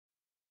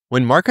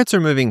When markets are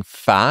moving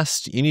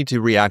fast, you need to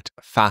react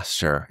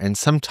faster. And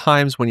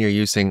sometimes when you're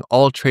using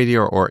Alltrady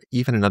or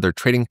even another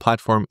trading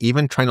platform,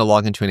 even trying to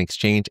log into an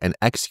exchange and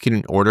execute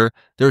an order,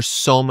 there's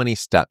so many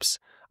steps.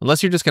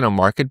 Unless you're just going to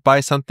market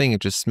buy something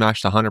and just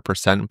smash the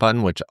 100%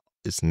 button, which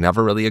is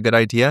never really a good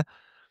idea,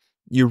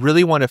 you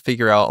really want to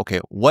figure out,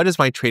 okay, what is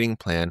my trading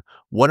plan?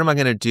 What am I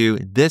going to do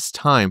this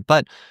time?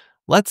 But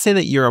let's say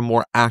that you're a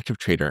more active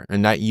trader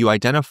and that you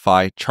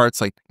identify charts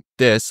like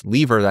this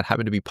lever that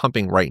happen to be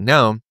pumping right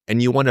now,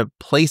 and you want to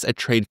place a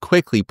trade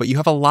quickly, but you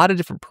have a lot of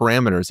different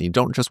parameters and you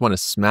don't just want to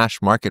smash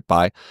market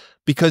buy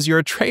because you're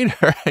a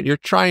trader and you're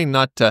trying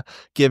not to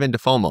give in to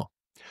FOMO.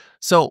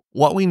 So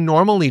what we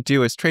normally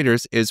do as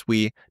traders is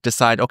we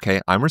decide,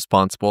 okay, I'm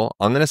responsible.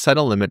 I'm going to set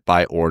a limit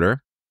buy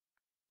order.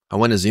 I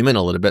want to zoom in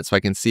a little bit so I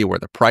can see where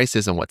the price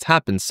is and what's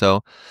happened.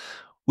 So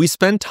we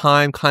spend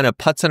time kind of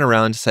putzing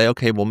around to say,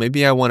 okay, well,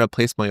 maybe I want to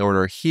place my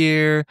order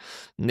here.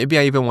 Maybe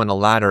I even want to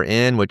ladder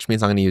in, which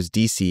means I'm going to use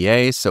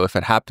DCA. So if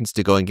it happens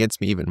to go against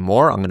me even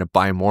more, I'm going to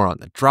buy more on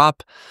the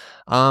drop.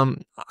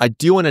 I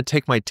do want to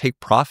take my take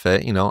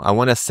profit. I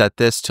want to set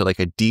this to like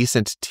a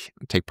decent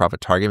take profit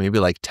target, maybe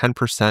like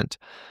 10%.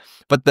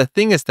 But the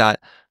thing is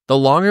that the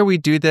longer we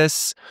do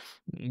this,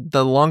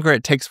 the longer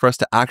it takes for us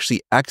to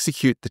actually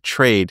execute the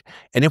trade.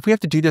 And if we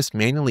have to do this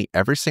manually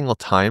every single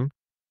time,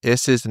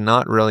 this is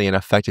not really an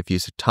effective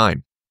use of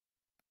time.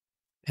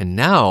 And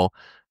now,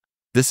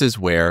 this is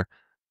where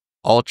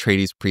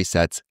Alltrady's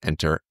presets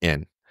enter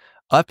in.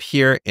 Up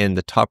here in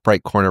the top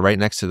right corner, right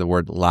next to the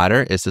word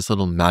ladder, is this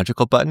little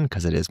magical button,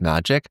 because it is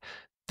magic.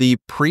 The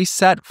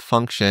preset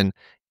function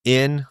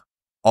in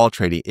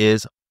Alltrady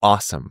is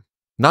awesome.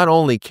 Not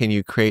only can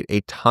you create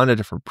a ton of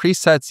different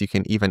presets, you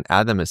can even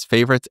add them as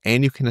favorites,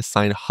 and you can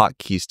assign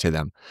hotkeys to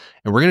them.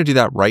 And we're going to do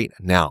that right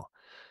now.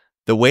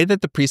 The way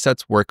that the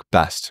presets work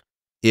best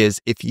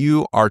is if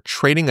you are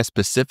trading a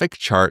specific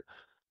chart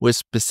with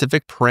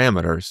specific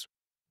parameters,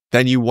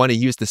 then you want to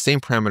use the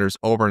same parameters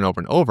over and over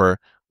and over.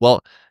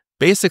 Well,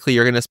 basically,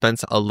 you're going to spend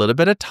a little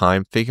bit of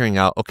time figuring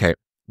out, okay,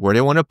 where do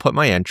I want to put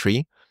my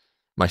entry,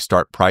 my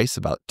start price,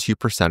 about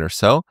 2% or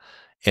so,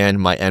 and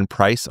my end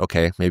price,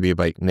 okay, maybe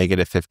like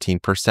negative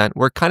 15%.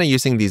 We're kind of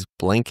using these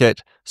blanket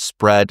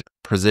spread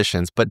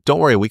positions, but don't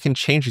worry, we can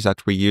change these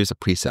after we use a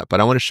preset. But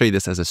I want to show you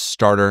this as a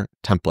starter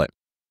template.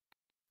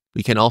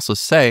 We can also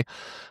say,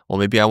 well,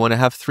 maybe I want to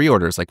have 3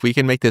 orders. Like we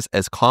can make this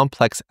as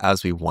complex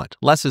as we want.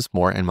 Less is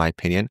more, in my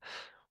opinion.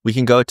 We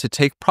can go to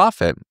take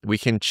profit. We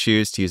can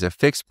choose to use a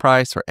fixed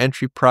price or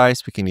entry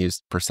price. We can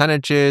use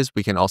percentages.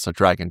 We can also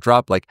drag and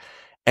drop. Like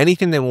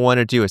anything that we want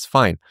to do is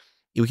fine.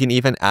 We can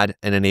even add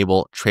and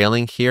enable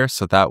trailing here.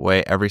 So that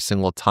way, every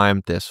single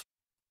time this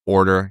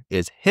order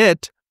is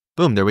hit,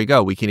 boom, there we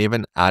go. We can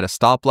even add a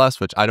stop loss,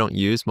 which I don't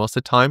use most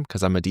of the time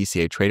because I'm a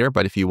DCA trader,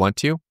 but if you want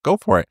to, go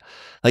for it.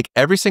 Like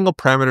every single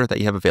parameter that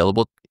you have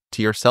available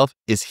to yourself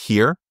is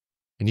here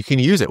and you can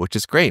use it, which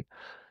is great.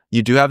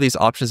 You do have these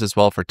options as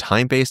well for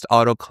time-based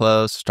auto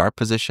close, start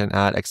position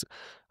at,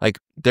 like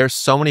there's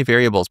so many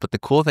variables, but the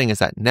cool thing is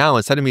that now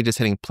instead of me just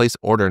hitting place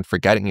order and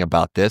forgetting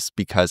about this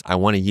because I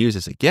want to use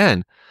this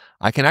again,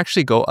 I can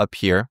actually go up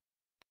here,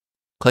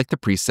 click the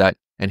preset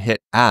and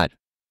hit add.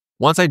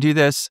 Once I do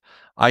this,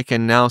 I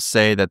can now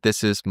say that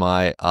this is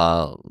my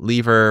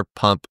lever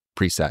pump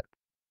preset.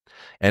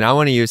 And I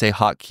want to use a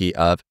hotkey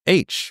of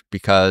H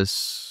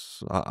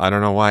because I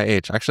don't know why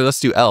H. Actually,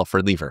 let's do L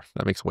for lever.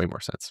 That makes way more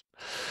sense.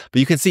 But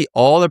you can see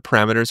all the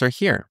parameters are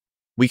here.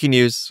 We can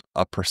use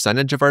a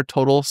percentage of our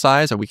total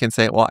size, or we can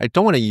say, well, I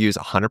don't want to use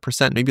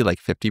 100%, maybe like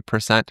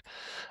 50%.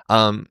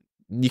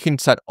 You can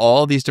set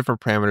all these different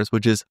parameters,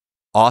 which is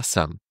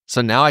awesome.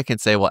 So now I can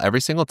say, well,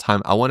 every single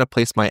time I want to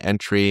place my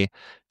entry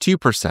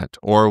 2%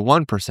 or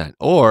 1%,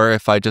 or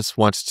if I just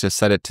want to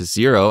set it to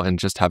 0 and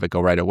just have it go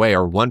right away,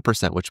 or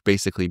 1%, which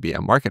basically be a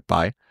market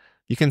buy,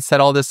 you can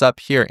set all this up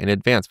here in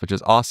advance, which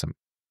is awesome.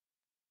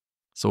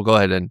 So we'll go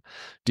ahead and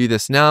do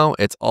this now.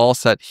 It's all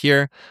set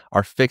here.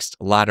 Our fixed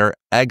ladder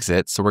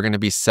exit. So we're going to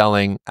be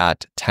selling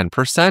at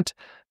 10%,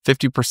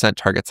 50%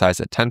 target size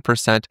at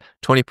 10%,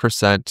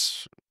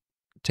 20%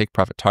 take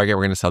profit target.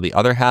 We're going to sell the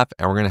other half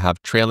and we're going to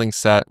have trailing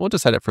set. We'll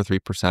just set it for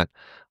 3%.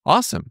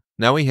 Awesome.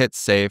 Now we hit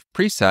save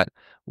preset.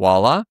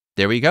 Voila.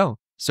 There we go.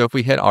 So if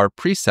we hit our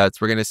presets,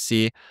 we're going to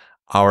see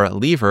our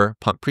lever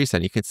pump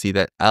preset. You can see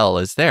that L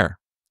is there.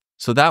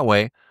 So that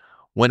way,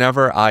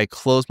 whenever I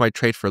close my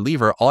trade for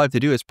lever, all I have to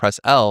do is press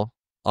L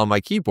on my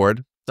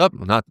keyboard. Oh,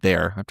 not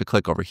there. I have to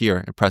click over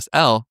here and press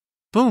L.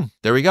 Boom.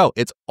 There we go.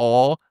 It's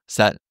all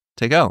set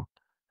to go.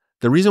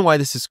 The reason why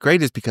this is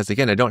great is because,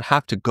 again, I don't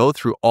have to go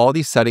through all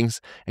these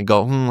settings and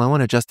go, I want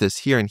to adjust this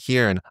here, and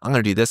I'm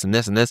going to do this and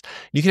this and this.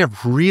 You can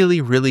have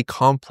really, really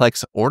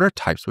complex order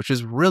types, which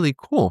is really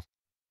cool.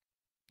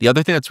 The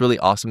other thing that's really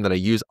awesome that I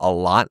use a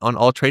lot on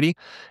Alltrady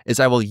is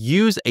I will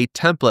use a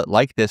template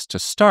like this to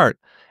start.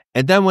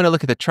 And then when I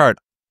look at the chart,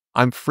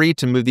 I'm free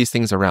to move these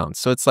things around.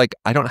 So it's like,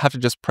 I don't have to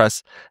just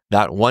press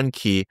that one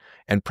key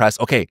and press,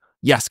 okay,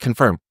 yes,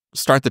 confirm,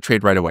 start the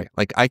trade right away.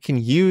 Like I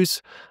can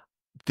use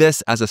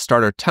this as a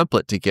starter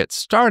template to get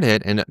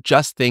started and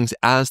adjust things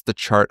as the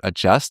chart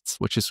adjusts,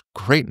 which is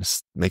great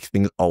and makes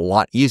things a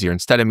lot easier.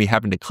 Instead of me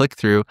having to click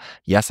through,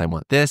 yes, I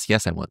want this,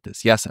 yes, I want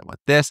this, yes, I want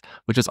this,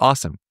 which is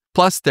awesome.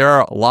 Plus, there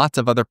are lots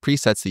of other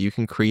presets that you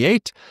can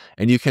create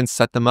and you can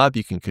set them up,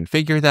 you can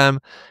configure them.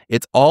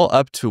 It's all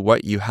up to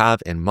what you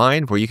have in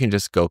mind, where you can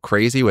just go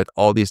crazy with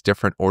all these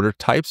different order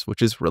types,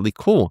 which is really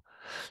cool.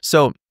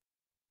 So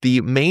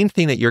the main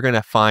thing that you're going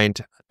to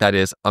find that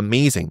is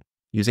amazing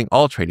using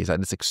Alltrady is that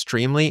it's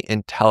extremely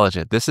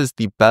intelligent. This is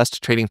the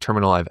best trading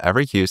terminal I've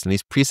ever used, and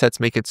these presets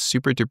make it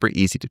super duper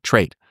easy to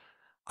trade.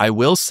 I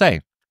will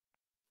say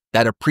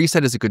that a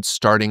preset is a good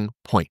starting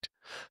point.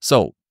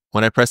 So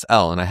when I press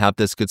L and I have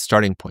this good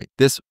starting point,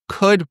 this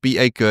could be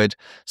a good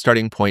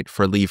starting point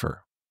for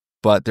lever,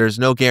 but there's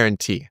no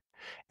guarantee.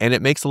 And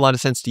it makes a lot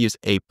of sense to use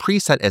a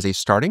preset as a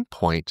starting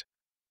point,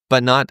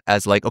 but not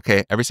as like,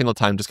 okay, every single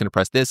time I'm just going to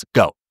press this,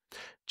 go.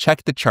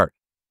 Check the chart.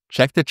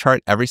 Check the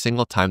chart every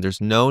single time.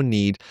 There's no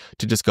need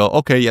to just go,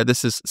 okay, yeah,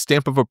 this is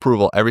stamp of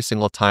approval every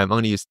single time. I'm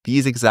going to use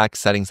these exact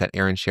settings that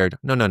Aaron shared.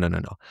 No.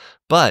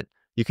 But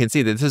you can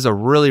see that this is a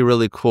really,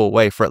 really cool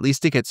way for at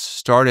least to get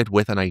started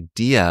with an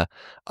idea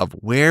of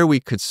where we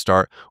could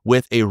start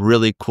with a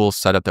really cool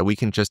setup that we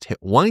can just hit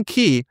one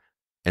key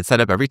and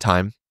set up every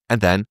time and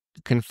then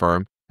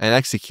confirm and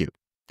execute.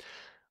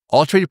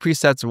 Alltrady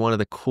presets are one of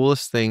the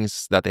coolest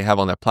things that they have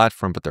on their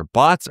platform, but their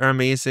bots are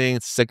amazing.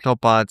 Signal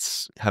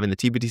bots, having the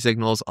TBT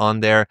signals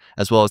on there,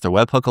 as well as their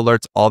webhook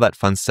alerts, all that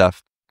fun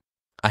stuff.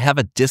 I have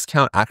a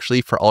discount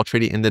actually for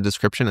Alltrady in the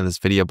description in this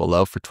video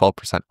below for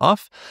 12%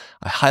 off.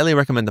 I highly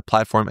recommend the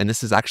platform, and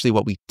this is actually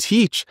what we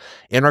teach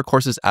in our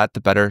courses at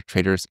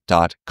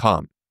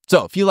thebettertraders.com.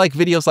 So if you like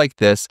videos like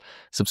this,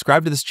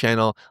 subscribe to this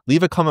channel,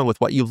 leave a comment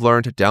with what you've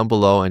learned down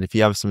below. And if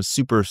you have some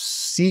super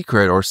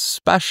secret or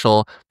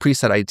special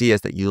preset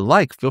ideas that you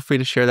like, feel free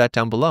to share that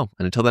down below.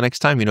 And until the next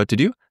time, you know what to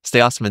do. Stay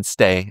awesome and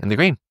stay in the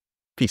green.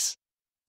 Peace.